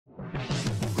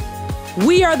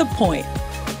We are The Point,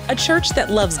 a church that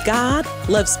loves God,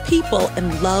 loves people,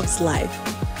 and loves life.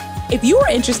 If you are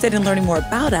interested in learning more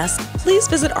about us, please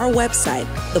visit our website,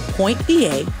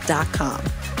 thepointva.com.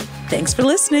 Thanks for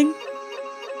listening.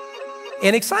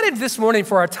 And excited this morning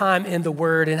for our time in the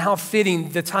Word and how fitting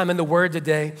the time in the Word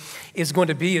today is going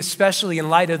to be, especially in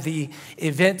light of the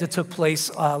event that took place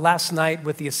last night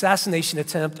with the assassination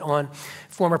attempt on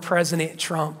former President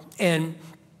Trump. And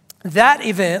that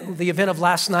event, the event of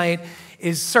last night,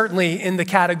 is certainly in the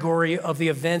category of the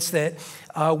events that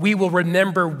we will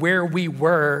remember where we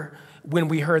were when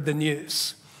we heard the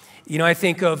news. You know, I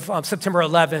think of September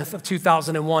 11th of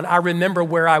 2001. I remember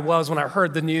where I was when I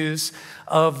heard the news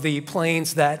of the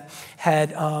planes that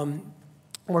had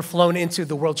were flown into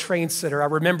the World Trade Center. I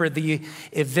remember the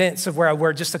events of where I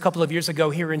were just a couple of years ago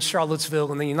here in Charlottesville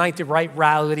and the Unite the Right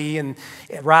rally and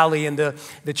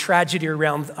the tragedy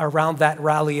around that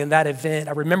rally and that event.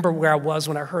 I remember where I was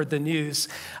when I heard the news.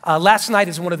 Last night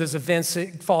is one of those events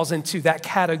that falls into that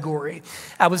category.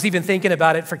 I was even thinking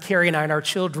about it for Carrie and I and our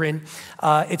children.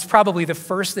 It's probably the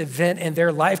first event in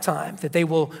their lifetime that they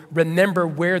will remember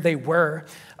where they were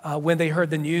when they heard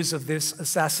the news of this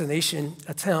assassination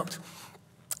attempt.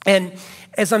 And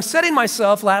as I'm setting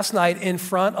myself last night in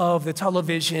front of the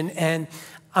television and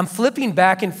I'm flipping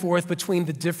back and forth between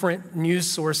the different news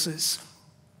sources,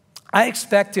 I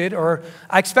expected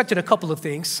a couple of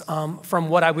things from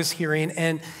what I was hearing,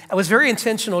 and I was very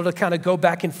intentional to kind of go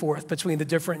back and forth between the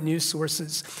different news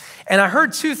sources. And I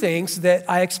heard two things that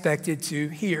I expected to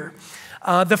hear.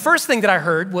 The first thing that I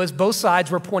heard was both sides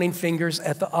were pointing fingers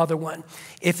at the other one.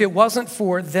 If it wasn't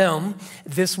for them,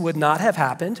 this would not have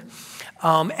happened.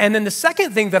 And then the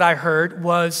second thing that I heard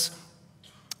was,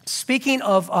 speaking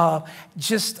of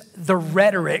just the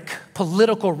rhetoric,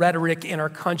 political rhetoric in our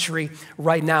country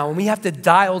right now, and we have to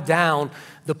dial down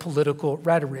the political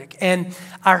rhetoric. And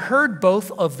I heard both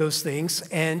of those things.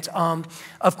 And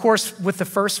of course, with the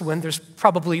first one, there's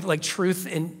probably like truth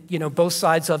in, both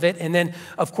sides of it. And then,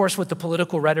 of course, with the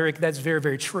political rhetoric, that's very,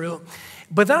 very true.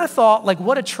 But then I thought, like,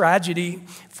 what a tragedy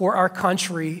for our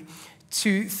country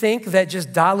to think that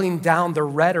just dialing down the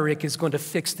rhetoric is going to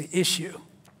fix the issue.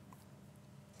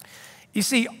 You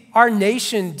see, our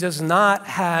nation does not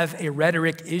have a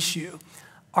rhetoric issue.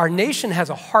 Our nation has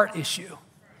a heart issue.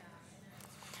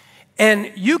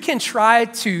 And you can try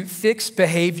to fix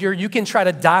behavior. You can try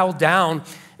to dial down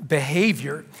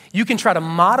behavior. You can try to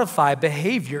modify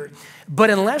behavior. But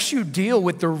unless you deal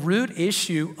with the root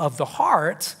issue of the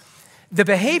heart, the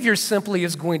behavior simply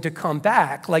is going to come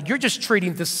back. Like, you're just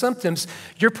treating the symptoms.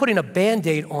 You're putting a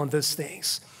Band-Aid on those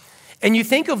things. And you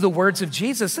think of the words of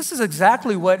Jesus. This is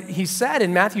exactly what he said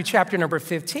in Matthew chapter number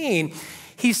 15.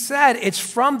 He said, it's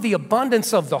from the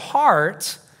abundance of the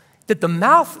heart that the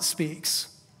mouth speaks.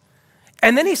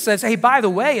 And then he says, hey, by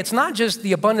the way, it's not just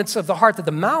the abundance of the heart that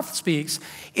the mouth speaks.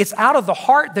 It's out of the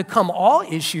heart that come all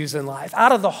issues in life.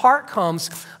 Out of the heart comes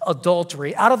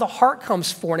adultery. Out of the heart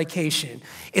comes fornication.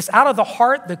 It's out of the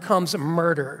heart that comes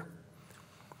murder.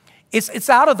 It's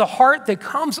out of the heart that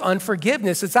comes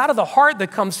unforgiveness. It's out of the heart that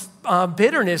comes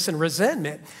bitterness and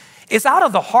resentment. It's out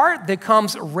of the heart that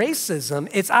comes racism.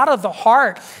 It's out of the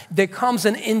heart that comes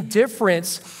an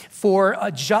indifference for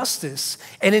justice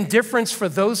and indifference for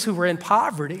those who are in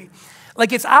poverty.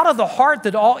 Like, it's out of the heart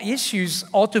that all issues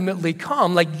ultimately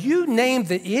come. Like, you name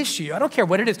the issue. I don't care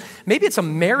what it is. Maybe it's a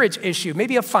marriage issue,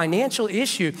 maybe a financial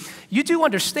issue. You do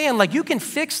understand, like, you can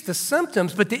fix the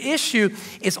symptoms, but the issue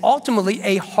is ultimately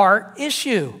a heart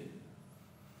issue.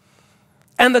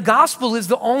 And the gospel is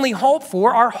the only hope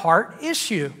for our heart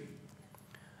issue.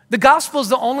 The gospel is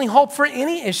the only hope for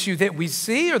any issue that we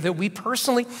see or that we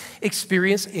personally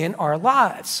experience in our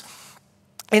lives.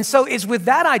 And so it's with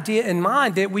that idea in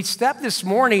mind that we step this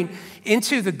morning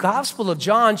into the Gospel of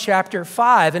John chapter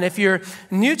 5. And if you're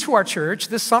new to our church,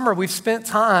 this summer we've spent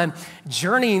time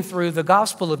journeying through the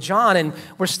Gospel of John. And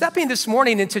we're stepping this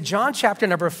morning into John chapter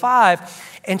number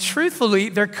 5. And truthfully,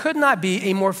 there could not be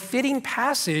a more fitting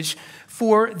passage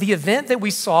for the event that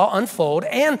we saw unfold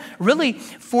and really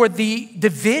for the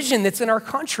division that's in our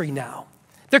country now.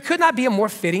 There could not be a more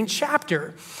fitting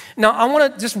chapter. Now, I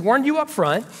want to just warn you up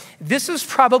front, this is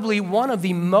probably one of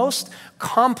the most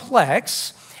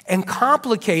complex and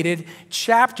complicated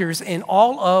chapters in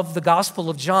all of the Gospel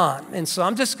of John. And so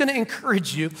I'm just going to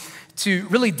encourage you to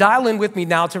really dial in with me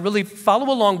now, to really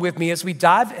follow along with me as we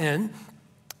dive in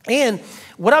And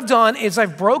what I've done is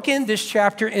I've broken this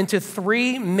chapter into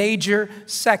 3 major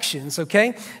sections,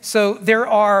 okay? So there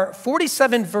are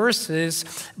 47 verses,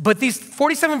 but these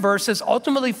 47 verses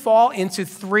ultimately fall into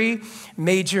 3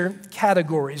 major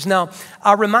categories. Now,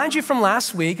 I'll remind you from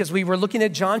last week as we were looking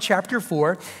at John chapter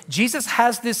 4, Jesus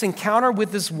has this encounter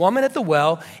with this woman at the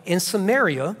well in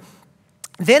Samaria.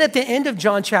 Then at the end of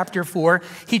John chapter 4,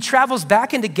 he travels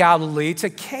back into Galilee to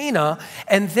Cana,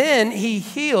 and then he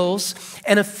heals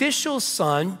an official's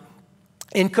son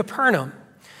in Capernaum.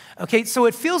 Okay, so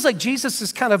it feels like Jesus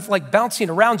is kind of like bouncing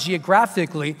around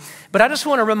geographically, but I just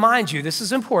want to remind you, this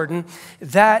is important,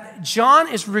 that John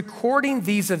is recording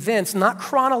these events not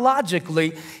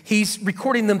chronologically, he's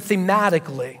recording them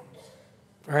thematically.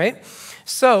 All right?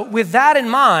 So with that in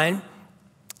mind,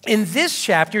 in this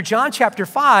chapter, John chapter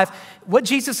 5, what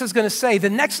Jesus is going to say,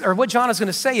 what John is going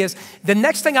to say is, the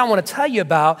next thing I want to tell you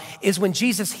about is when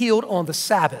Jesus healed on the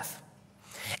Sabbath.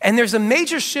 And there's a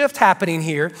major shift happening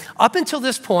here. Up until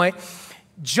this point,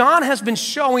 John has been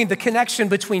showing the connection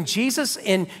between Jesus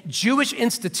and Jewish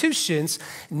institutions.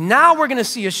 Now we're going to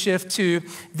see a shift to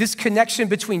this connection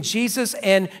between Jesus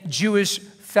and Jewish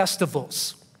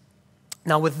festivals.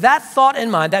 Now, with that thought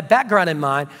in mind, that background in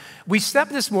mind, we step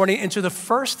this morning into the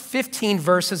first 15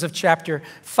 verses of chapter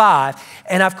 5.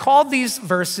 And I've called these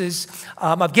verses,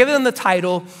 I've given them the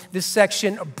title, this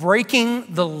section,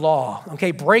 Breaking the Law.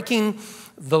 Okay, Breaking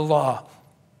the Law.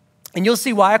 And you'll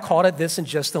see why I called it this in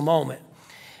just a moment.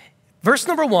 Verse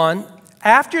number 1,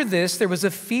 after this, there was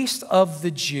a feast of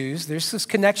the Jews. There's this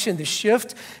connection, the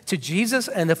shift to Jesus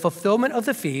and the fulfillment of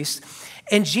the feast.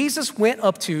 And Jesus went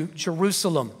up to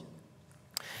Jerusalem.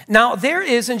 Now, there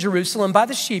is in Jerusalem by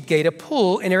the sheep gate a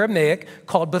pool in Aramaic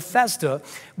called Bethesda,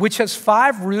 which has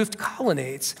 5 roofed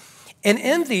colonnades. And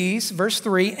in these, verse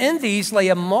 3, in these lay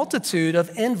a multitude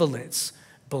of invalids,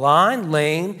 blind,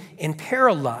 lame, and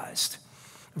paralyzed.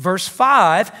 Verse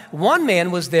 5, one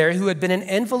man was there who had been an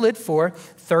invalid for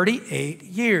 38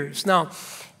 years. Now,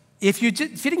 if you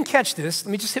didn't catch this,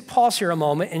 let me just hit pause here a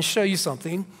moment and show you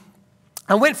something.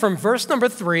 I went from verse number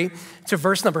 3 to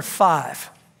verse number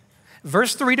 5.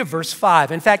 Verse 3 to verse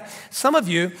 5. In fact, some of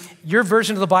you, your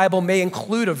version of the Bible may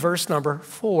include a verse number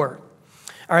 4.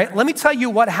 All right, let me tell you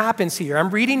what happens here.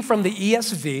 I'm reading from the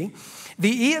ESV.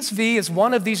 The ESV is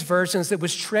one of these versions that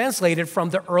was translated from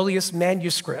the earliest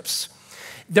manuscripts.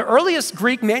 The earliest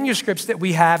Greek manuscripts that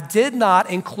we have did not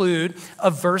include a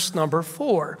verse number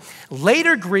 4.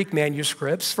 Later Greek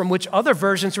manuscripts, from which other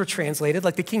versions were translated,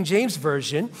 like the King James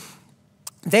Version,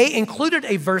 they included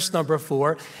a verse number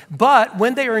 4, but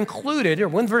when they are included, or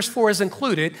when verse 4 is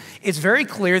included, it's very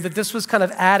clear that this was kind of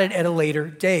added at a later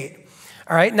date.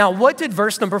 All right, now what did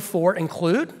verse number 4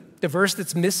 include? The verse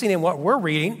that's missing in what we're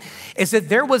reading is that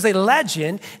there was a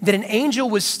legend that an angel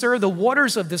would stir the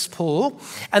waters of this pool,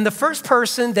 and the first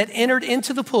person that entered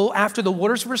into the pool after the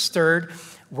waters were stirred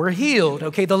were healed.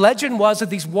 Okay, the legend was that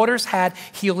these waters had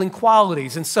healing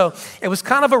qualities. And so it was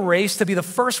kind of a race to be the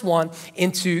first one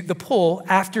into the pool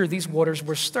after these waters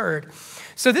were stirred.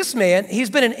 So this man, he's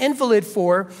been an invalid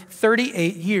for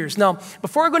 38 years. Now,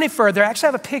 before I go any further, I actually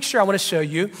have a picture I want to show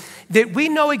you that we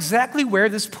know exactly where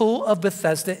this pool of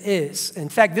Bethesda is. In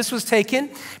fact, this was taken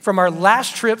from our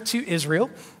last trip to Israel.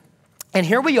 And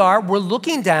here we are, we're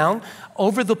looking down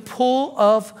over the pool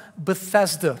of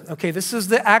Bethesda. Okay, this is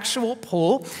the actual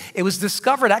pool. It was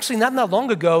discovered actually not that long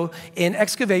ago in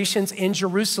excavations in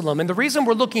Jerusalem. And the reason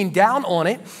we're looking down on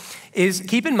it is,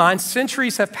 keep in mind,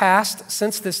 centuries have passed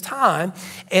since this time,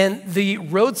 and the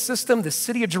road system, the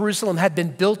city of Jerusalem, had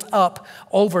been built up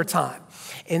over time.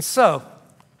 And so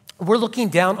we're looking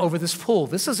down over this pool.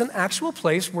 This is an actual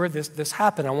place where this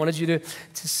happened. I wanted you to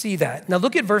see that. Now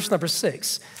look at verse number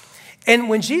 6. And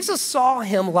when Jesus saw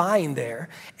him lying there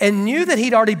and knew that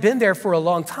he'd already been there for a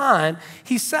long time,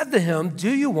 he said to him,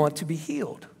 "Do you want to be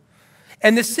healed?"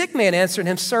 And the sick man answered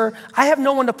him, "Sir, I have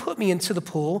no one to put me into the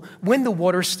pool when the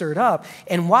water stirred up.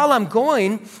 And while I'm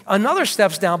going, another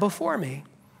steps down before me."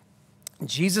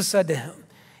 Jesus said to him,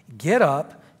 "Get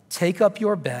up, take up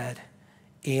your bed,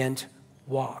 and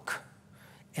walk."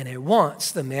 And at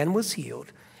once the man was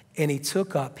healed, and he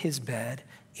took up his bed,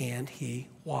 and he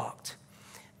walked.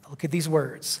 Look at these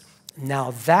words.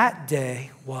 Now that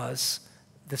day was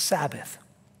the Sabbath.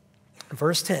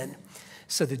 Verse 10.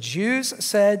 So the Jews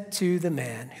said to the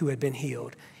man who had been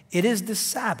healed, "It is the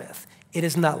Sabbath. It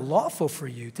is not lawful for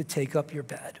you to take up your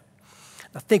bed."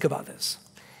 Now think about this.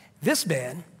 This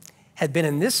man had been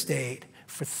in this state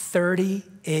for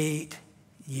 38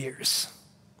 years,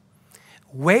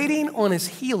 waiting on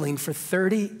his healing for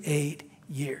 38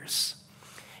 years.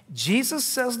 Jesus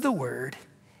says the word,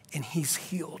 and he's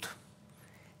healed.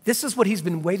 This is what he's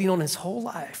been waiting on his whole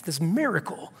life, this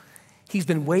miracle. He's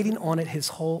been waiting on it his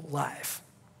whole life.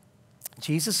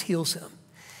 Jesus heals him.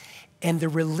 And the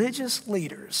religious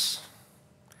leaders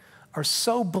are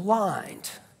so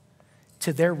blind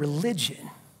to their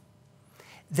religion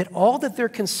that all that they're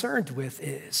concerned with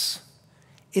is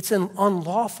it's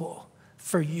unlawful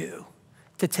for you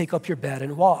to take up your bed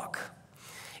and walk.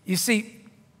 You see,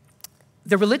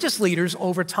 the religious leaders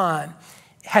over time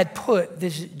had put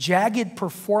this jagged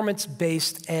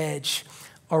performance-based edge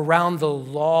around the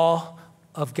law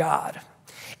of God.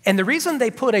 And the reason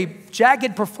they put a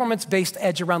jagged performance-based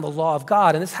edge around the law of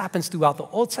God, and this happens throughout the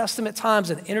Old Testament times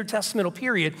and the intertestamental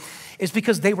period, is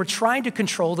because they were trying to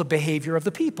control the behavior of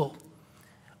the people.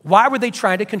 Why were they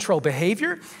trying to control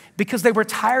behavior? Because they were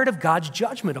tired of God's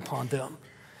judgment upon them.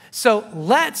 So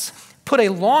let's put a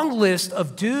long list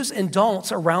of do's and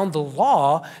don'ts around the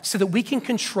law so that we can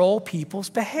control people's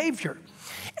behavior.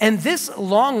 And this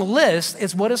long list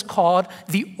is what is called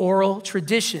the oral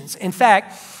traditions. In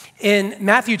fact, in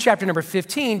Matthew chapter number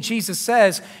 15, Jesus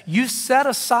says, you set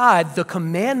aside the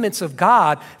commandments of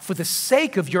God for the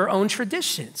sake of your own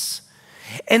traditions.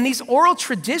 And these oral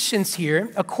traditions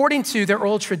here, according to their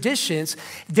oral traditions,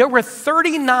 there were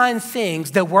 39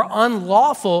 things that were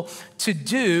unlawful to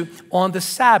do on the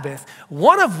Sabbath,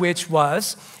 one of which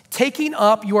was taking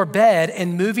up your bed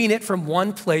and moving it from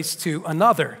one place to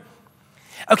another.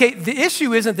 Okay, the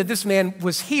issue isn't that this man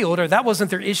was healed, or that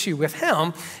wasn't their issue with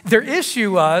him. Their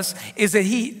issue is that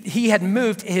he had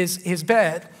moved his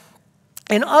bed.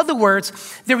 In other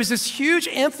words, there was this huge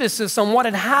emphasis on what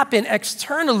had happened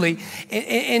externally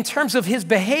in terms of his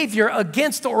behavior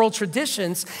against the oral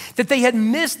traditions, that they had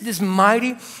missed this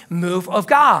mighty move of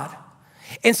God.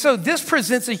 And so this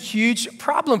presents a huge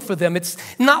problem for them. It's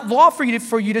not lawful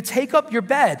for you to take up your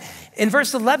bed. In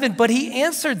verse 11, but he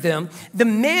answered them, the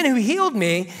man who healed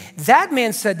me, that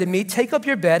man said to me, take up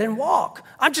your bed and walk.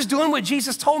 I'm just doing what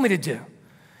Jesus told me to do.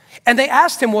 And they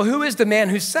asked him, well, who is the man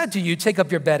who said to you, take up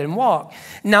your bed and walk?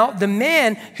 Now, the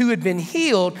man who had been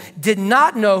healed did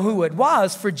not know who it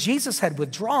was, for Jesus had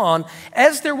withdrawn,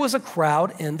 as there was a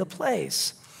crowd in the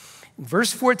place.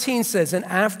 Verse 14 says, and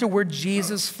afterward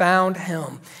Jesus found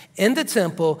him in the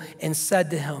temple and said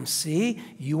to him, see,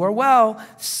 you are well.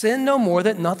 Sin no more,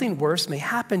 that nothing worse may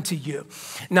happen to you.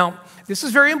 Now, this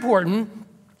is very important.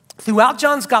 Throughout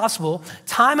John's gospel,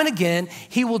 time and again,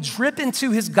 he will drip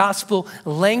into his gospel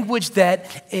language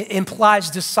that implies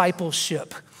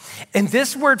discipleship. And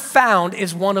this word found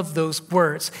is one of those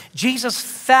words. Jesus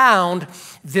found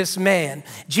this man.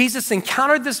 Jesus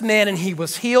encountered this man and he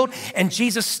was healed, and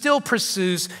Jesus still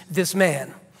pursues this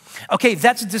man. Okay,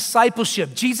 that's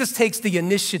discipleship. Jesus takes the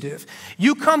initiative.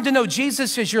 You come to know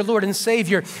Jesus as your Lord and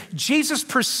Savior. Jesus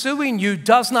pursuing you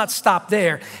does not stop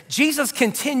there. Jesus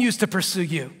continues to pursue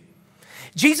you.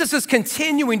 Jesus is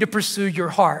continuing to pursue your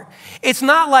heart. It's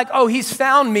not like, oh, he's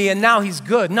found me and now he's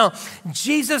good. No,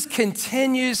 Jesus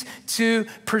continues to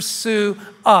pursue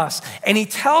us. And he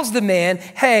tells the man,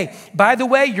 hey, by the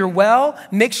way, you're well.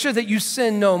 Make sure that you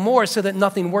sin no more so that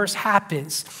nothing worse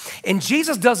happens. And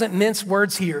Jesus doesn't mince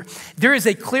words here. There is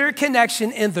a clear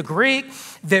connection in the Greek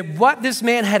that what this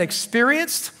man had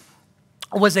experienced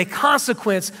was a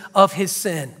consequence of his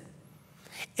sin.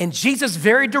 And Jesus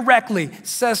very directly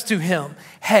says to him,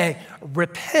 hey,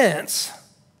 repent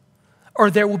or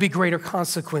there will be greater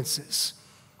consequences.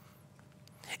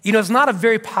 You know, it's not a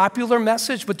very popular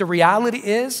message, but the reality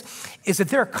is that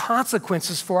there are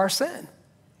consequences for our sin.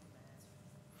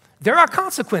 There are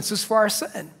consequences for our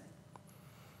sin.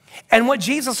 And what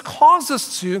Jesus calls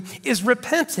us to is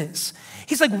repentance.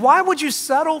 He's like, why would you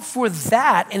settle for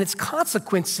that and its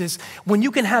consequences when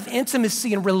you can have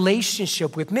intimacy and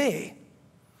relationship with me?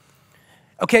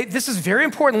 Okay, this is very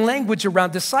important language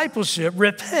around discipleship.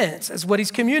 Repent is what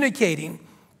he's communicating.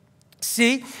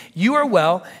 See, you are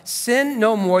well. Sin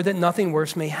no more, that nothing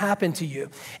worse may happen to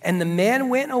you. And the man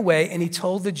went away and he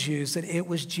told the Jews that it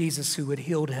was Jesus who had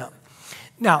healed him.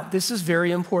 Now, this is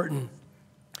very important.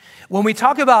 When we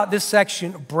talk about this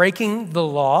section, breaking the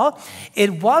law,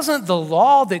 it wasn't the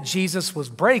law that Jesus was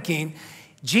breaking.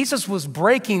 Jesus was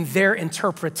breaking their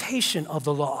interpretation of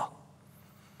the law.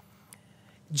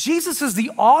 Jesus is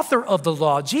the author of the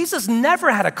law. Jesus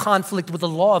never had a conflict with the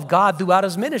law of God throughout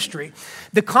his ministry.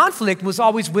 The conflict was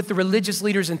always with the religious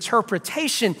leaders'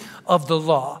 interpretation of the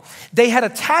law. They had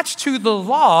attached to the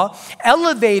law,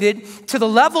 elevated to the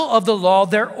level of the law,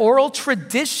 their oral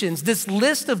traditions, this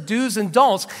list of do's and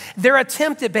don'ts, their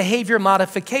attempt at behavior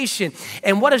modification.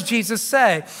 And what does Jesus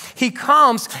say? He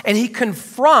comes and he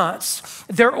confronts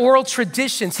their oral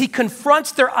traditions. He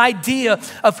confronts their idea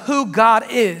of who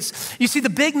God is. You see,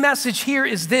 the big message here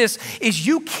is this, is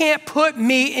you can't put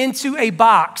me into a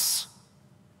box.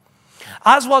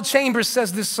 Oswald Chambers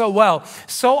says this so well.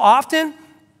 So often,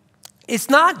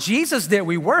 it's not Jesus that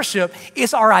we worship,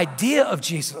 it's our idea of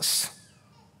Jesus.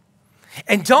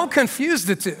 And don't confuse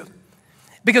the two.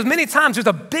 Because many times there's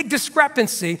a big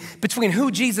discrepancy between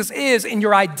who Jesus is and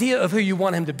your idea of who you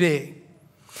want him to be.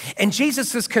 And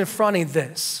Jesus is confronting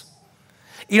this.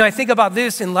 You know, I think about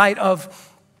this in light of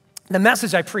the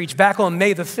message I preached back on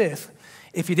May the 5th.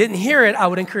 If you didn't hear it, I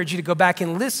would encourage you to go back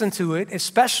and listen to it,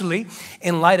 especially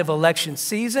in light of election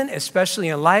season, especially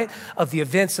in light of the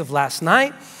events of last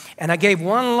night. And I gave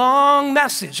one long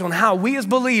message on how we as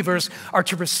believers are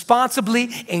to responsibly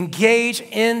engage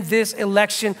in this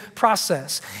election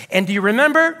process. And do you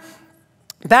remember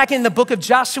back in the book of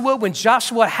Joshua, when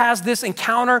Joshua has this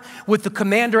encounter with the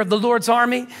commander of the Lord's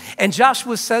army, and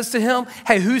Joshua says to him,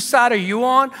 hey, whose side are you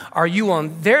on? Are you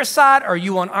on their side? Are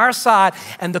you on our side?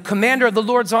 And the commander of the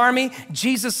Lord's army,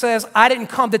 Jesus says, I didn't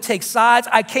come to take sides,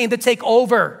 I came to take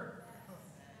over.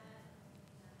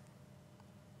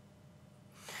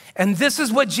 And this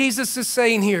is what Jesus is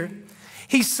saying here.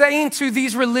 He's saying to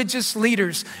these religious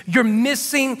leaders, you're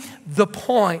missing the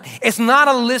point. It's not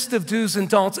a list of do's and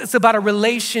don'ts. It's about a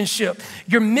relationship.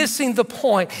 You're missing the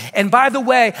point. And by the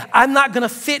way, I'm not going to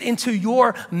fit into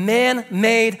your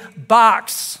man-made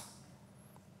box.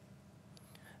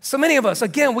 So many of us,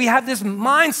 again, we have this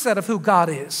mindset of who God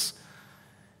is.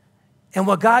 And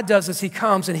what God does is he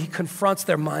comes and he confronts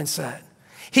their mindset.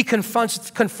 He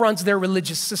confronts their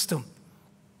religious system.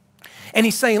 And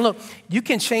he's saying, look, you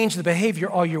can change the behavior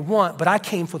all you want, but I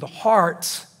came for the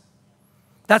heart.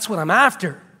 That's what I'm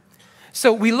after.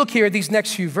 So we look here at these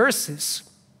next few verses.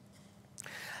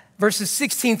 Verses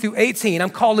 16 through 18, I'm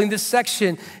calling this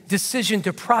section decision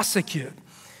to prosecute.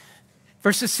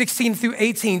 Verses 16 through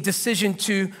 18, decision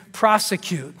to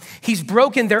prosecute. He's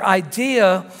broken their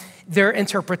idea, their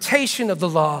interpretation of the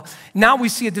law. Now we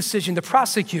see a decision to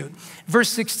prosecute. Verse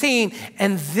 16,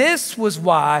 and this was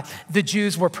why the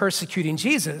Jews were persecuting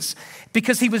Jesus,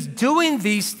 because he was doing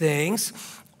these things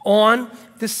on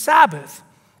the Sabbath.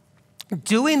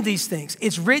 Doing these things.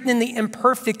 It's written in the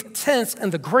imperfect tense in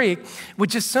the Greek,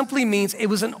 which just simply means it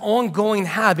was an ongoing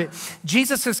habit.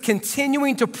 Jesus is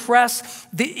continuing to press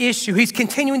the issue. He's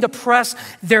continuing to press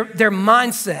their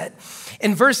mindset.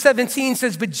 In verse 17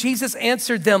 says, but Jesus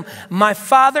answered them, my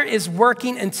Father is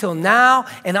working until now,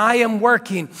 and I am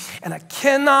working. And I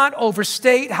cannot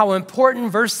overstate how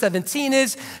important verse 17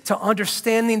 is to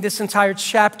understanding this entire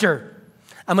chapter.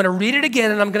 I'm going to read it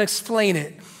again, and I'm going to explain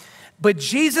it. But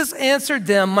Jesus answered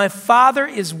them, my Father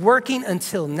is working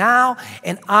until now,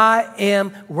 and I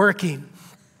am working.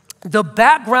 The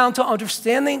background to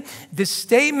understanding this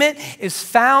statement is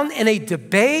found in a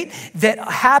debate that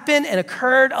happened and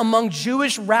occurred among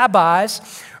Jewish rabbis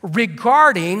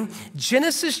regarding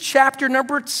Genesis chapter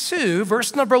number 2,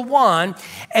 verse number 1,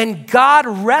 and God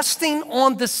resting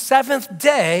on the seventh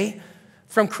day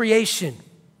from creation.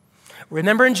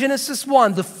 Remember in Genesis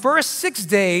 1, the first 6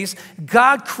 days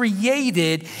God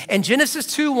created, and Genesis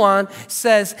 2:1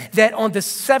 says that on the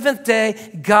seventh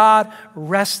day God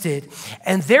rested.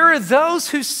 And there are those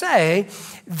who say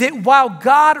that while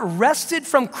God rested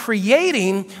from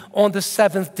creating on the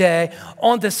seventh day,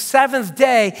 on the seventh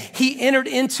day he entered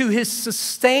into his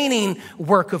sustaining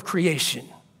work of creation.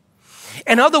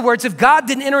 In other words, if God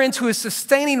didn't enter into his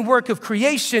sustaining work of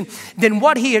creation, then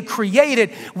what he had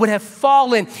created would have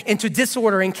fallen into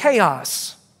disorder and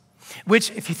chaos.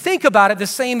 Which, if you think about it, the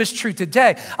same is true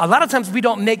today. A lot of times we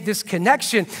don't make this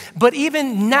connection, but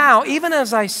even now, even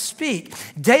as I speak,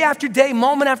 day after day,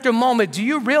 moment after moment, do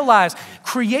you realize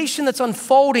creation that's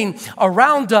unfolding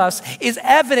around us is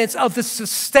evidence of the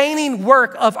sustaining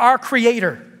work of our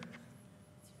Creator?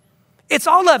 It's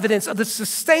all evidence of the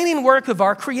sustaining work of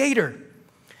our Creator.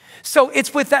 So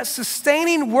it's with that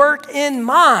sustaining work in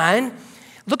mind,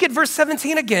 look at verse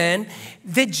 17 again,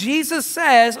 that Jesus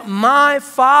says, my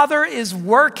Father is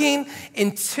working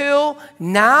until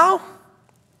now,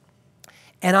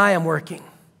 and I am working.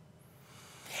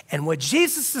 And what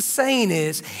Jesus is saying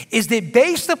is that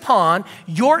based upon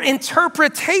your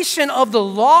interpretation of the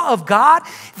law of God,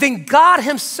 then God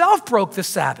himself broke the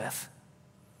Sabbath.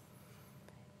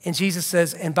 And Jesus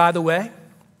says, and by the way,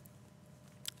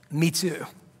 me too.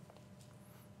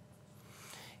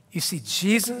 You see,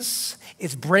 Jesus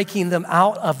is breaking them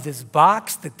out of this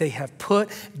box that they have put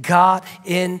God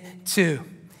into.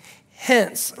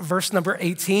 Hence, verse number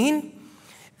 18,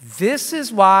 this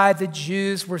is why the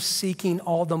Jews were seeking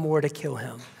all the more to kill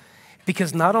him.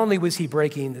 Because not only was he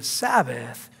breaking the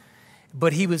Sabbath,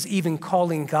 but he was even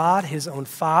calling God his own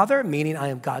Father, meaning I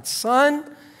am God's son,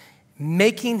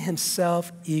 making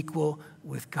himself equal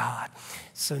with God.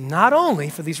 So not only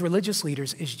for these religious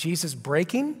leaders is Jesus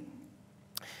breaking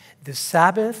the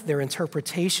Sabbath, their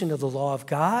interpretation of the law of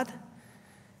God,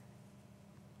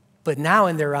 but now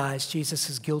in their eyes, Jesus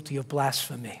is guilty of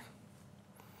blasphemy.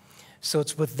 So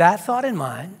it's with that thought in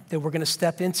mind that we're going to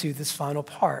step into this final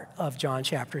part of John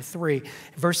chapter 3,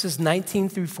 verses 19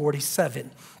 through 47.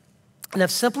 And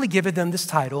I've simply given them this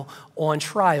title, On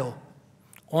Trial.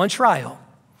 On Trial.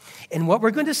 And what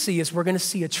we're going to see is we're going to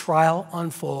see a trial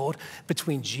unfold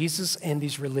between Jesus and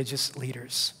these religious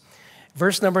leaders.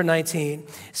 Verse number 19,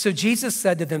 so Jesus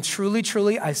said to them, truly,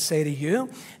 truly, I say to you,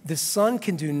 the Son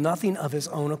can do nothing of his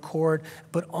own accord,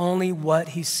 but only what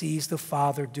he sees the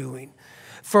Father doing.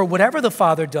 For whatever the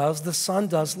Father does, the Son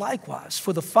does likewise.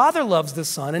 For the Father loves the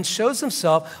Son and shows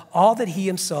himself all that he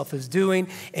himself is doing,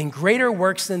 and greater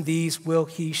works than these will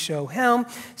he show him,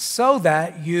 so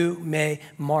that you may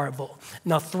marvel.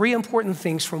 Now, three important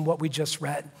things from what we just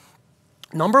read.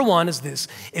 Number one is this,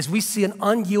 is we see an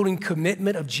unyielding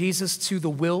commitment of Jesus to the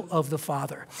will of the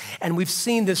Father. And we've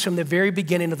seen this from the very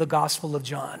beginning of the Gospel of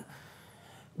John.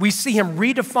 We see him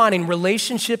redefining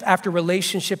relationship after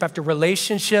relationship after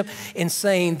relationship and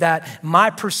saying that my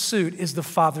pursuit is the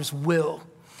Father's will.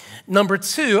 Number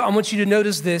two, I want you to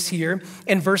notice this here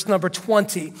in verse number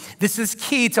 20. This is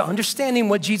key to understanding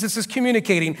what Jesus is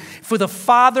communicating. For the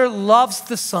Father loves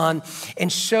the Son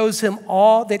and shows him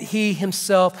all that he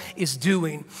himself is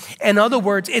doing. In other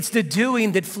words, it's the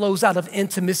doing that flows out of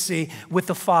intimacy with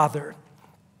the Father.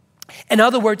 In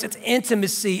other words, it's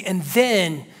intimacy and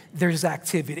then there's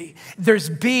activity. There's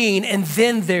being and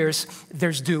then there's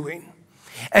doing.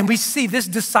 And we see this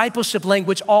discipleship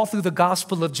language all through the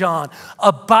Gospel of John,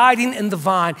 abiding in the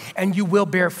vine and you will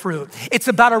bear fruit. It's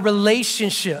about a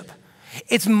relationship.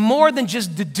 It's more than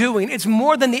just the doing. It's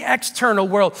more than the external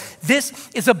world. This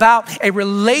is about a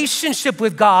relationship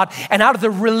with God, and out of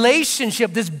the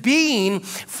relationship, this being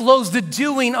flows the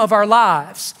doing of our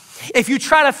lives. If you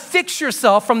try to fix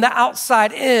yourself from the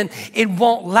outside in, it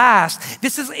won't last.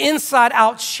 This is inside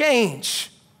out change.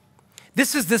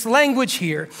 This is this language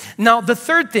here. Now, the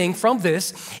third thing from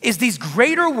this is these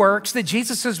greater works that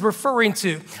Jesus is referring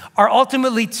to are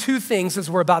ultimately two things as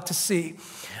we're about to see.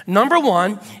 Number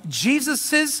one,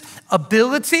 Jesus's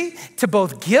ability to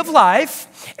both give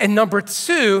life, and number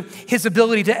two, his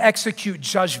ability to execute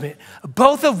judgment,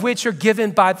 both of which are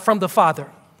given from the Father.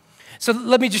 So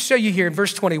let me just show you here in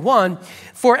verse 21,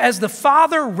 for as the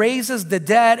Father raises the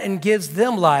dead and gives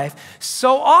them life,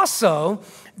 so also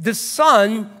the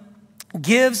Son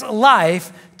gives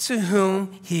life to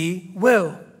whom he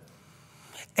will.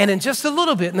 And in just a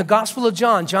little bit in the Gospel of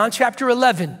John, John chapter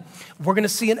 11, we're going to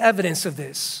see an evidence of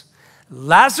this.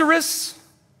 Lazarus,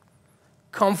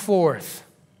 come forth.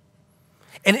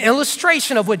 An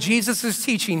illustration of what Jesus is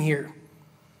teaching here.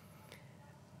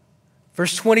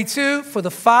 Verse 22, for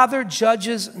the Father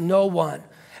judges no one,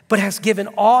 but has given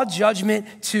all judgment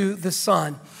to the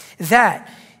Son, that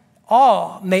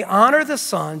all may honor the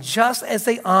Son just as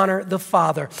they honor the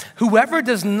Father. Whoever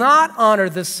does not honor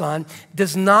the Son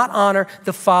does not honor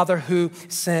the Father who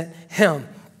sent him.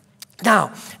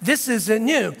 Now, this isn't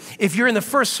new. If you're in the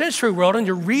first century world and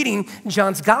you're reading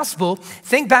John's gospel,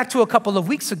 think back to a couple of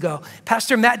weeks ago.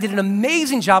 Pastor Matt did an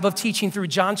amazing job of teaching through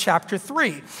John chapter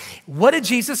 3. What did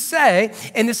Jesus say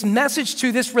in this message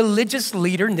to this religious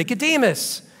leader,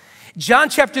 Nicodemus? John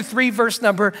chapter 3, verse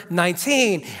number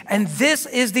 19. And this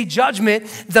is the judgment.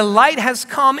 The light has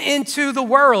come into the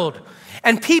world,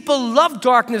 and people love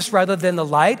darkness rather than the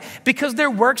light because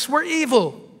their works were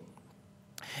evil.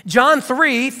 John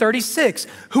 3:36,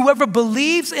 whoever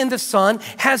believes in the Son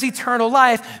has eternal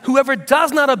life. Whoever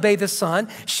does not obey the Son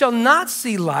shall not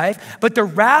see life, but the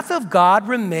wrath of God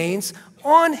remains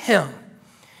on him.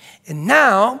 And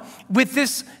now, with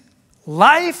this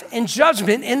life and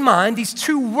judgment in mind, these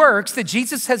two works that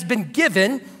Jesus has been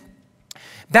given,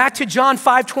 back to John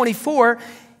 5:24,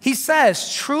 he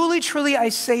says, truly, truly, I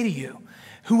say to you,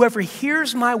 whoever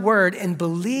hears my word and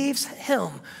believes him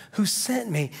who sent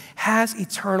me has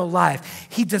eternal life.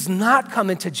 He does not come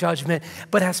into judgment,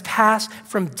 but has passed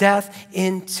from death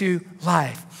into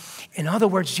life. In other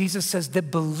words, Jesus says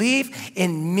that believe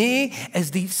in me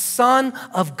as the Son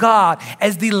of God,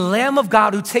 as the Lamb of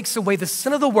God who takes away the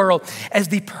sin of the world, as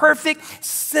the perfect,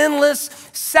 sinless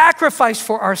sacrifice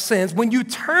for our sins. When you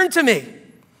turn to me,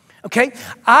 okay,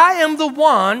 I am the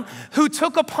one who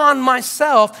took upon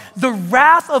myself the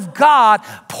wrath of God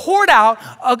poured out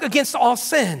against all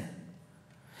sin.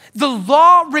 The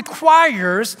law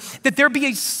requires that there be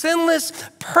a sinless,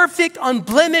 perfect,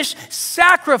 unblemished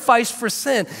sacrifice for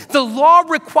sin. The law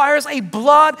requires a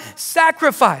blood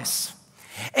sacrifice.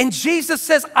 And Jesus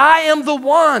says, I am the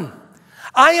one.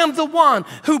 I am the one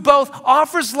who both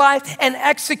offers life and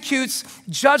executes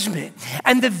judgment.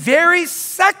 And the very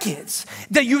second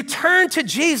that you turn to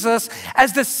Jesus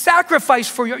as the sacrifice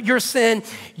for your sin,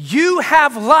 you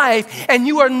have life and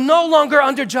you are no longer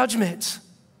under judgment.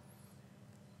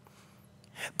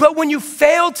 But when you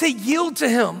fail to yield to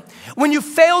him, when you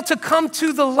fail to come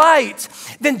to the light,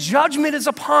 then judgment is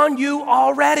upon you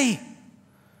already.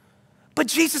 But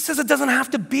Jesus says it doesn't have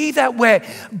to be that way.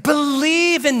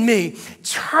 Believe in me.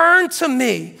 Turn to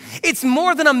me. It's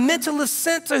more than a mental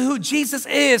assent to who Jesus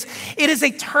is. It is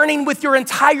a turning with your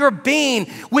entire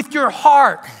being, with your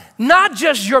heart. Not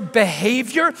just your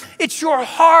behavior, it's your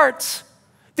heart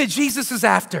that Jesus is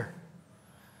after.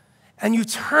 And you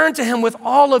turn to him with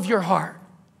all of your heart.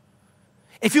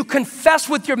 If you confess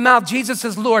with your mouth Jesus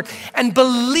is Lord and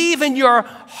believe in your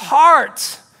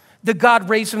heart that God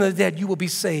raised from the dead, you will be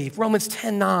saved. Romans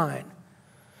 10:9.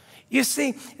 You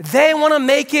see, they want to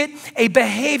make it a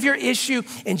behavior issue,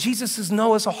 and Jesus says,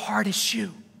 no, it's a heart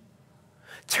issue.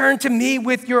 Turn to me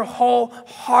with your whole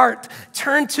heart.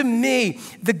 Turn to me.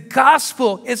 The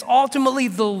gospel is ultimately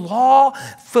the law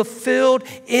fulfilled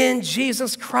in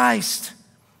Jesus Christ.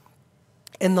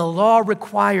 And the law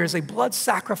requires a blood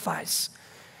sacrifice.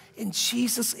 And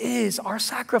Jesus is our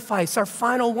sacrifice, our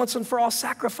final once and for all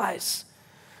sacrifice.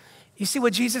 You see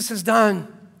what Jesus has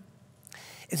done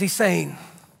is he's saying,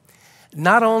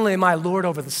 not only am I Lord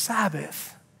over the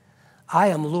Sabbath, I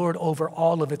am Lord over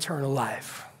all of eternal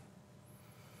life.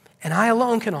 And I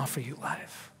alone can offer you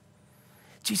life.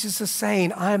 Jesus is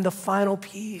saying, I am the final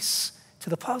piece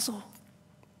to the puzzle.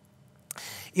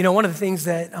 You know, one of the things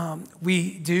that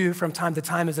we do from time to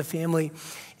time as a family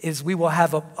is we will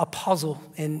have a puzzle,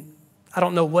 and I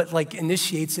don't know what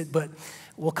initiates it, but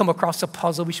we'll come across a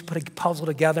puzzle. We should put a puzzle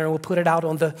together, and we'll put it out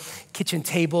on the kitchen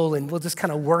table, and we'll just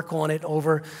kind of work on it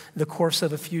over the course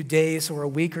of a few days or a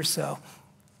week or so.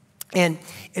 And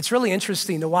it's really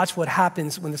interesting to watch what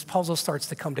happens when this puzzle starts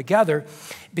to come together,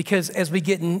 because as we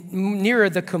get nearer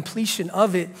the completion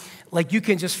of it, you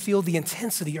can just feel the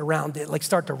intensity around it,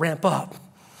 start to ramp up.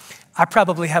 I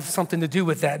probably have something to do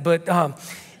with that, but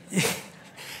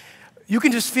you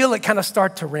can just feel it kind of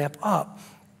start to ramp up.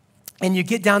 And you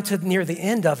get down to near the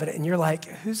end of it, and you're like,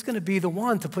 who's going to be the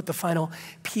one to put the final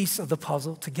piece of the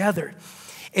puzzle together?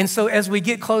 And so as we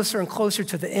get closer and closer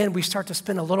to the end, we start to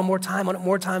spend a little more time on it,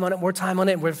 more time on it, more time on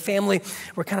it. And we're family,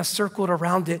 we're kind of circled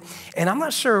around it. And I'm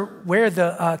not sure where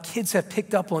the kids have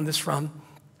picked up on this from.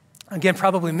 Again,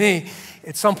 probably me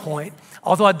at some point.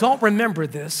 Although I don't remember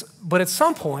this, but at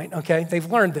some point, okay, they've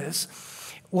learned this.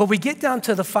 Well, we get down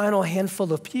to the final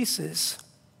handful of pieces,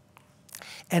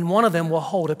 and one of them will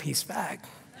hold a piece back.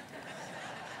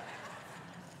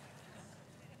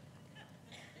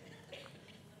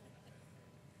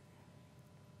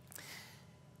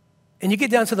 And you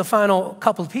get down to the final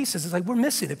couple of pieces, it's like, we're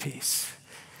missing a piece.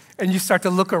 And you start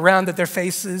to look around at their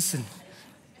faces.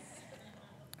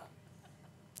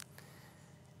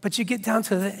 But you get down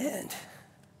to the end.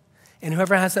 And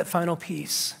whoever has that final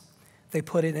piece, they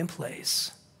put it in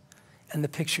place. And the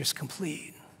picture's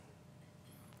complete.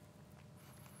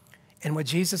 And what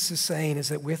Jesus is saying is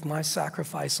that with my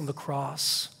sacrifice on the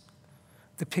cross,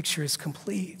 the picture is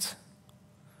complete.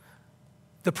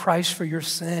 The price for your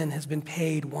sin has been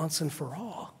paid once and for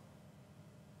all.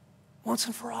 Once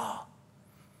and for all.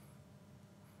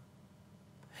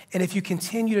 And if you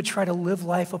continue to try to live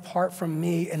life apart from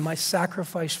me and my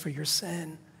sacrifice for your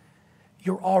sin,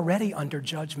 you're already under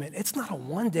judgment. It's not a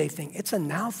one-day thing, it's a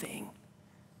now thing.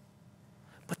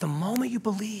 But the moment you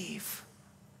believe,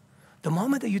 the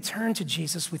moment that you turn to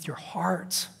Jesus with your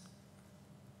heart,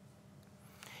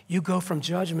 you go from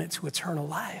judgment to eternal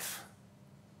life.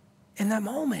 In that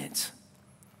moment.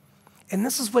 And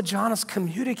this is what John is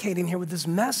communicating here with this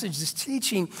message, this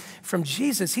teaching from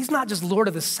Jesus. He's not just Lord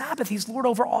of the Sabbath, he's Lord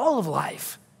over all of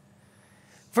life.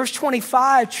 Verse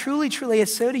 25, truly, truly I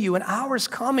say to you, an hour is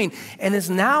coming and is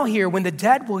now here when the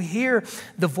dead will hear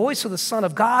the voice of the Son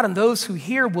of God, and those who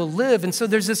hear will live. And so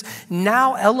there's this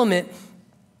now element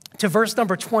to verse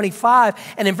number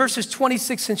 25. And in verses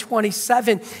 26 and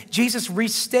 27, Jesus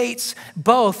restates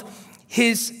both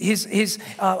his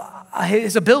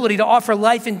ability to offer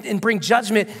life and bring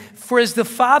judgment. For as the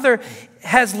Father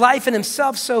has life in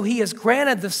himself, so he has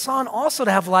granted the Son also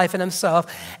to have life in himself.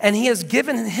 And he has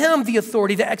given him the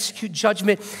authority to execute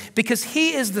judgment because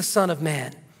he is the Son of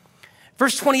Man.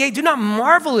 Verse 28, do not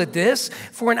marvel at this,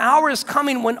 for an hour is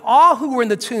coming when all who are in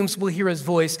the tombs will hear his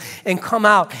voice and come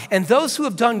out, and those who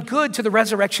have done good to the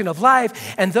resurrection of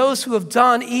life, and those who have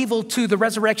done evil to the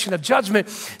resurrection of judgment.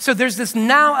 So there's this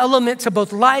now element to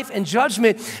both life and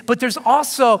judgment, but there's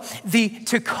also the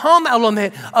to come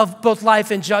element of both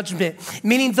life and judgment,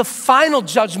 meaning the final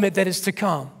judgment that is to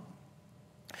come.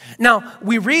 Now,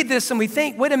 we read this and we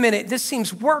think, wait a minute, this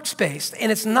seems works-based,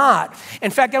 and it's not. In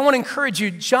fact, I want to encourage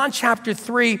you, John chapter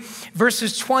 3,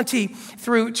 verses 20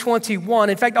 through 21.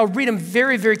 In fact, I'll read them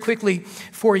very, very quickly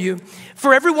for you.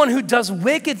 For everyone who does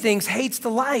wicked things hates the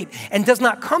light and does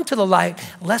not come to the light,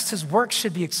 lest his works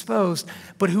should be exposed.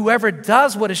 But whoever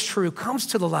does what is true comes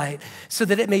to the light, so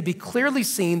that it may be clearly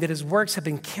seen that his works have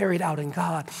been carried out in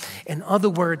God. In other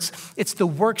words, it's the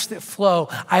works that flow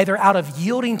either out of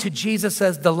yielding to Jesus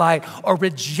as the light or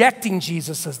rejecting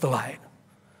Jesus as the light.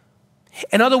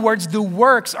 In other words, the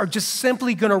works are just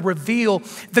simply going to reveal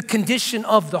the condition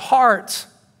of the heart.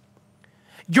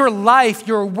 Your life,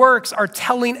 your works are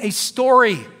telling a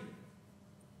story.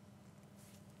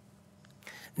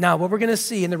 Now, what we're going to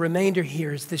see in the remainder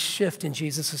here is this shift in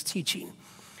Jesus' teaching.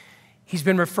 He's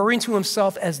been referring to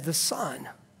himself as the Son.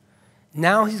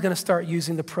 Now he's going to start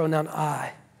using the pronoun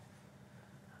I.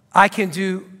 I can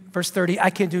do, verse 30, I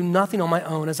can do nothing on my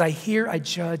own. As I hear, I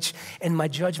judge, and my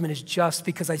judgment is just,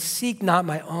 because I seek not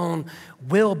my own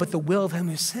will, but the will of him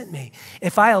who sent me.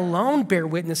 If I alone bear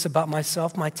witness about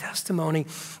myself, my testimony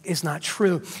is not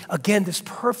true. Again, this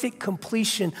perfect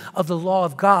completion of the law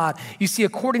of God. You see,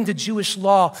 according to Jewish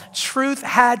law, truth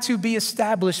had to be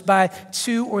established by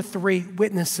 2 or 3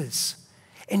 witnesses.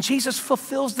 And Jesus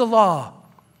fulfills the law.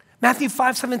 Matthew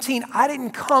 5:17, I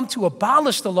didn't come to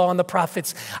abolish the law and the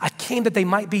prophets. I came that they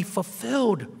might be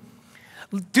fulfilled.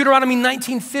 Deuteronomy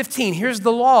 19:15, here's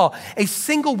the law. A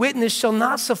single witness shall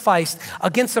not suffice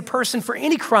against a person for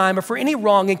any crime or for any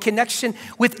wrong in connection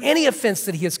with any offense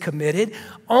that he has committed.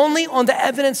 Only on the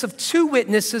evidence of 2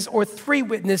 witnesses or 3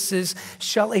 witnesses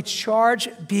shall a charge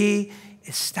be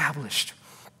established.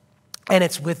 And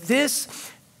it's with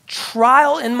this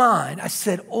trial in mind, I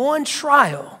said on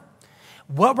trial,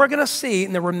 what we're going to see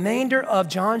in the remainder of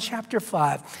John chapter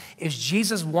 5 is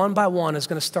Jesus one by one is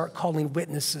going to start calling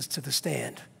witnesses to the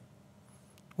stand.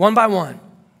 One by one.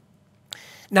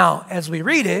 Now, as we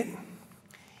read it,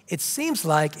 it seems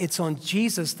like it's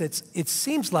Jesus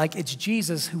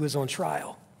who is on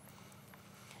trial.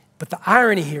 But the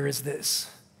irony here is this.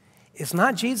 It's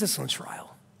not Jesus on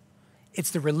trial.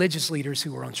 It's the religious leaders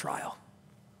who are on trial.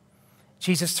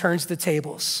 Jesus turns the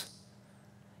tables.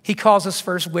 He calls us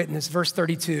first witness, verse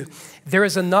 32. There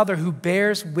is another who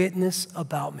bears witness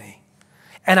about me.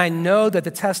 And I know that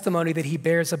the testimony that he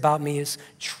bears about me is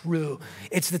true.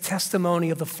 It's the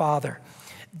testimony of the Father.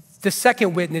 The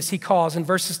second witness he calls in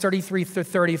verses 33 through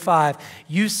 35.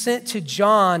 You sent to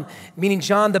John, meaning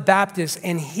John the Baptist,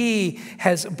 and he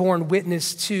has borne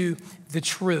witness to the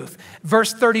truth.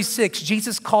 Verse 36,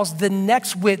 Jesus calls the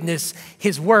next witness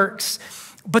his works.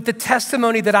 But the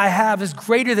testimony that I have is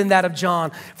greater than that of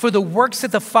John. For the works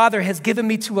that the Father has given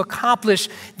me to accomplish,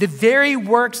 the very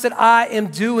works that I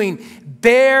am doing,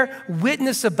 bear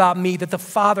witness about me that the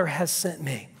Father has sent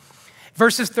me.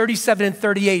 Verses 37 and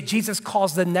 38, Jesus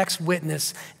calls the next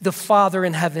witness the Father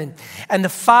in heaven. And the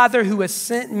Father who has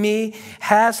sent me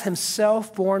has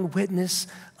himself borne witness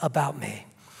about me.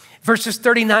 Verses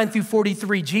 39 through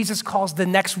 43, Jesus calls the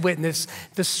next witness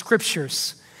the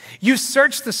Scriptures. You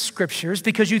search the Scriptures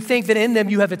because you think that in them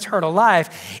you have eternal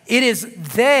life. It is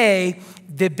they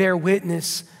that bear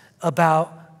witness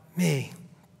about me.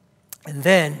 And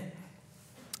then,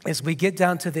 as we get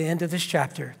down to the end of this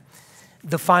chapter,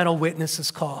 the final witness is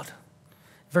called.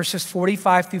 Verses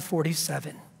 45 through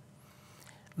 47,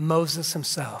 Moses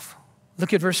himself.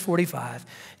 Look at verse 45.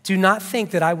 Do not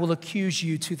think that I will accuse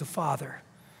you to the Father.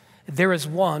 There is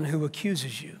one who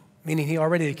accuses you, meaning he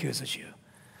already accuses you.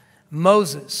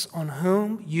 Moses, on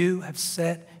whom you have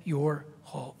set your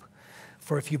hope.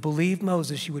 For if you believe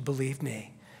Moses, you would believe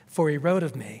me, for he wrote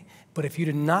of me. But if you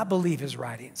do not believe his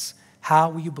writings, how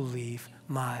will you believe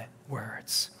my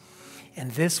words?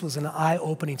 And this was an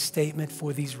eye-opening statement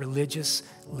for these religious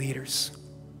leaders.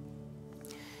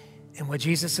 And what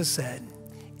Jesus has said,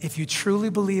 if you truly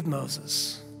believe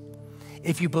Moses,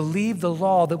 if you believe the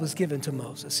law that was given to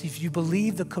Moses, if you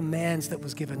believe the commands that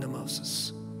was given to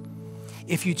Moses,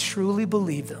 if you truly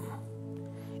believe them,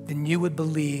 then you would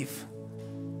believe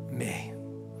me.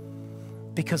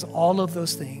 Because all of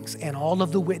those things and all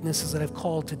of the witnesses that I've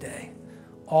called today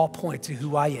all point to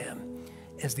who I am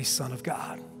as the Son of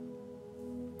God.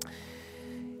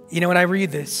 You know, when I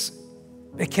read this,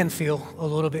 it can feel a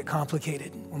little bit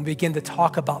complicated when we begin to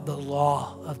talk about the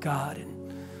law of God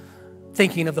and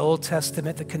thinking of the Old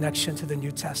Testament, the connection to the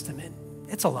New Testament.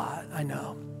 It's a lot, I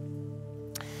know.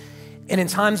 And in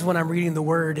times when I'm reading the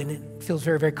word and it feels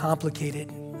very, very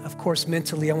complicated, of course,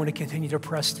 mentally, I want to continue to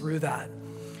press through that.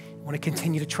 I want to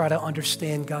continue to try to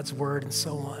understand God's word and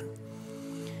so on.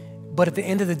 But at the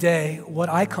end of the day, what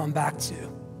I come back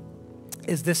to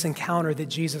is this encounter that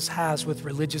Jesus has with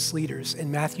religious leaders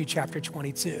in Matthew chapter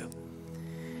 22.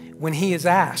 When he is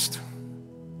asked,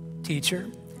 "Teacher,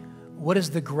 what is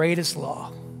the greatest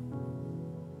law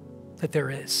that there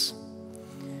is?"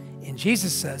 And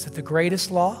Jesus says that the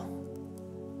greatest law,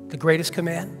 the greatest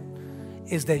command,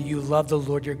 is that you love the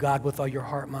Lord your God with all your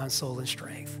heart, mind, soul, and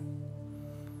strength.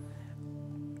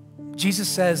 Jesus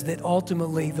says that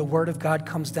ultimately the word of God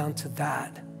comes down to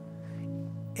that.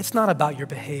 It's not about your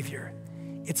behavior.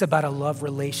 It's about a love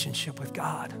relationship with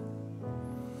God.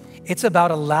 It's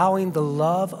about allowing the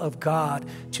love of God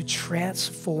to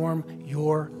transform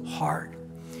your heart.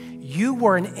 You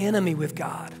were an enemy with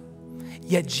God,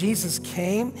 yet Jesus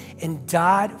came and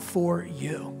died for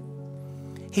you.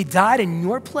 He died in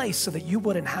your place so that you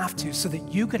wouldn't have to, so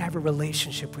that you could have a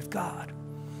relationship with God.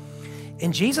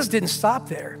 And Jesus didn't stop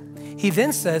there. He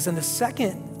then says, and the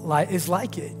second is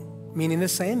like it, meaning the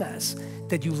same as,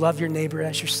 that you love your neighbor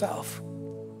as yourself.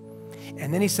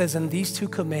 And then he says, and these two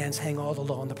commands hang all the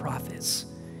law and the prophets.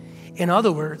 In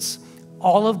other words,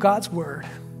 all of God's word,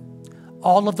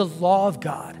 all of the law of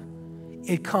God,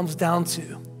 it comes down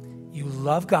to you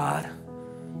love God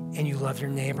and you love your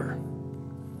neighbor.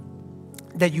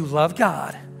 That you love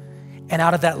God, and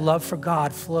out of that love for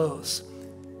God flows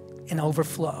an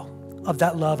overflow of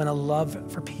that love and a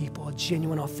love for people, a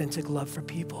genuine, authentic love for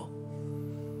people.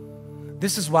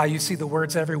 This is why you see the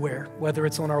words everywhere, whether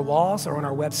it's on our walls or on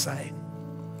our website.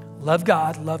 Love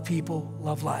God, love people,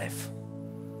 love life.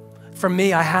 For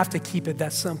me, I have to keep it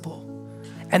that simple.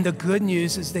 And the good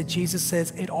news is that Jesus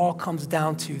says it all comes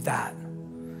down to that.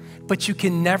 But you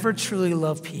can never truly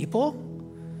love people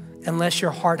unless your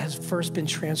heart has first been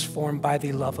transformed by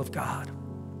the love of God.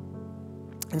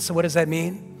 And so what does that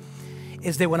mean?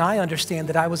 Is that when I understand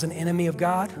that I was an enemy of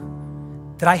God,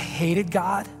 that I hated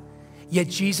God, yet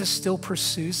Jesus still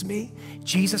pursues me.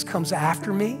 Jesus comes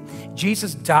after me.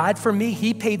 Jesus died for me.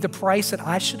 He paid the price that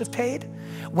I should have paid.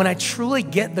 When I truly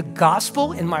get the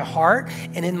gospel in my heart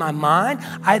and in my mind,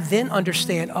 I then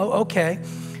understand, oh, okay,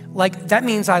 like that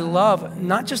means I love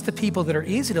not just the people that are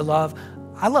easy to love,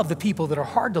 I love the people that are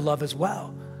hard to love as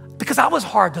well, because I was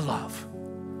hard to love.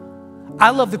 I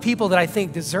love the people that I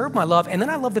think deserve my love, and then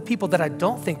I love the people that I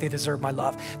don't think they deserve my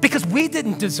love, because we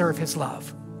didn't deserve his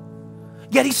love,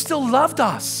 yet he still loved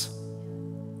us.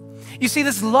 You see,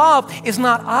 this love is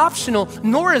not optional,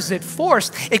 nor is it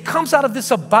forced. It comes out of this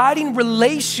abiding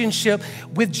relationship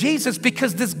with Jesus,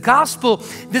 because this gospel,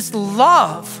 this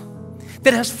love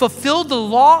that has fulfilled the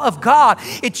law of God,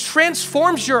 it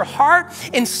transforms your heart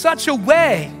in such a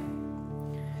way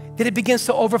that it begins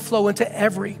to overflow into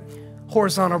every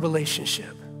horizontal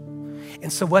relationship.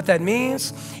 And so what that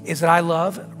means is that I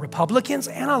love Republicans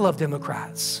and I love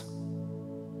Democrats.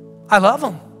 I love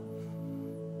them.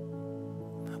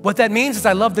 What that means is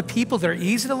I love the people that are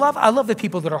easy to love. I love the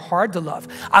people that are hard to love.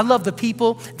 I love the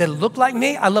people that look like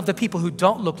me. I love the people who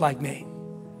don't look like me.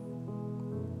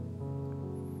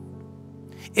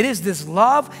 It is this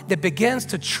love that begins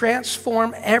to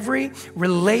transform every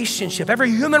relationship, every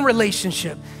human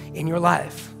relationship in your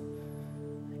life.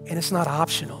 And it's not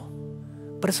optional,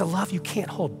 but it's a love you can't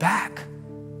hold back.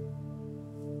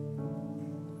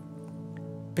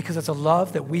 Because it's a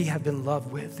love that we have been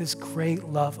loved with, this great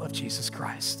love of Jesus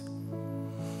Christ.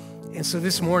 And so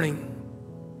this morning,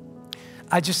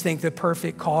 I just think the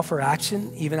perfect call for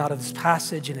action, even out of this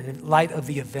passage and in light of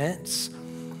the events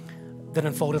that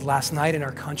unfolded last night in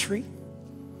our country,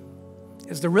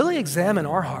 is to really examine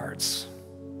our hearts.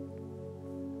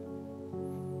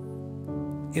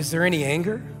 Is there any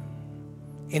anger,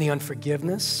 any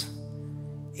unforgiveness,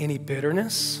 any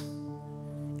bitterness,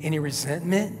 any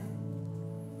resentment,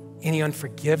 any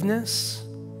unforgiveness,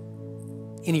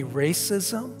 any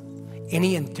racism,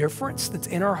 any indifference that's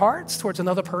in our hearts towards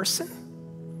another person?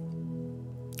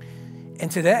 And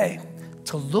today,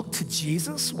 to look to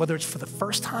Jesus, whether it's for the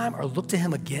first time or look to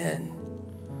him again,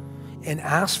 and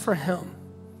ask for him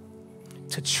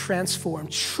to transform,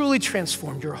 truly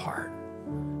transform your heart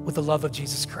with the love of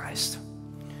Jesus Christ.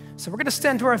 So we're going to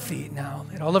stand to our feet now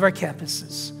at all of our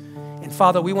campuses. And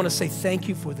Father, we want to say thank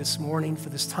you for this morning, for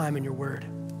this time in your word.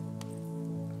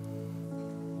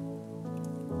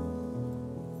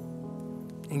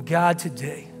 And God,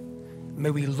 today, may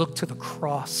we look to the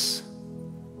cross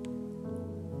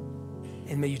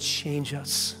and may you change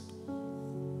us.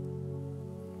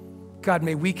 God,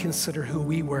 may we consider who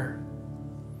we were,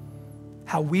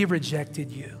 how we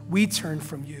rejected you. We turned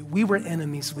from you. We were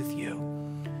enemies with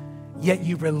you, yet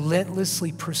you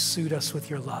relentlessly pursued us with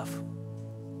your love.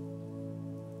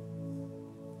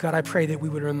 God, I pray that we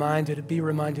would be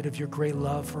reminded of your great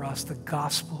love for us, the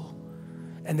gospel,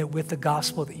 and that with the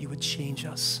gospel that you would change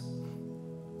us.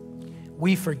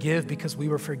 We forgive because we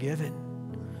were forgiven.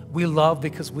 We love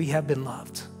because we have been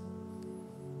loved.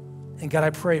 And God, I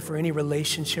pray for any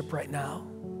relationship right now.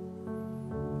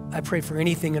 I pray for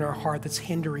anything in our heart that's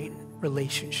hindering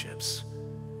relationships,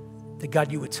 that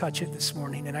God, you would touch it this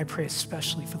morning. And I pray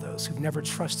especially for those who've never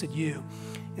trusted you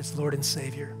as Lord and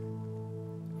Savior.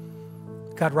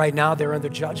 God, right now they're under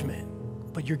judgment,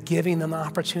 but you're giving them the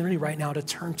opportunity right now to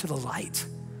turn to the light,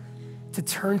 to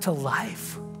turn to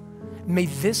life. May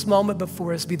this moment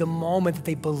before us be the moment that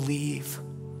they believe.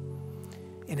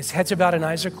 And as heads are bowed and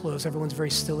eyes are closed, everyone's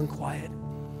very still and quiet.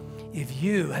 If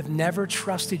you have never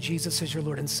trusted Jesus as your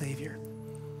Lord and Savior,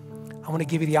 I want to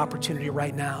give you the opportunity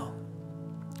right now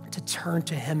to turn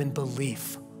to him in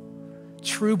belief,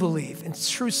 true belief and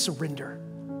true surrender.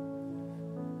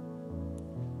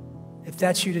 If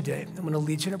that's you today, I'm going to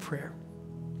lead you in a prayer.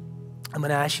 I'm going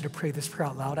to ask you to pray this prayer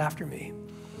out loud after me.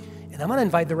 And I'm going to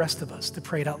invite the rest of us to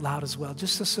pray it out loud as well,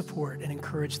 just to support and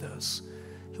encourage those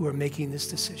who are making this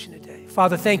decision today.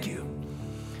 Father, thank you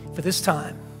for this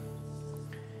time.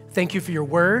 Thank you for your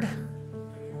word.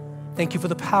 Thank you for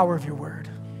the power of your word.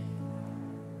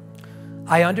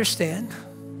 I understand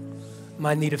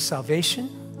my need of salvation,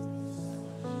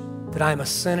 that I am a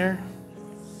sinner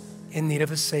in need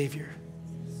of a Savior.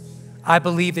 I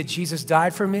believe that Jesus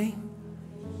died for me,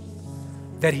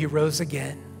 that he rose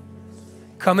again.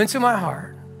 Come into my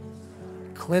heart,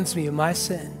 cleanse me of my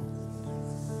sin,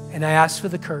 and I ask for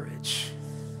the courage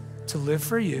to live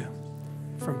for you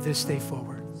from this day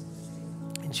forward.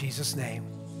 In Jesus' name,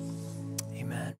 amen.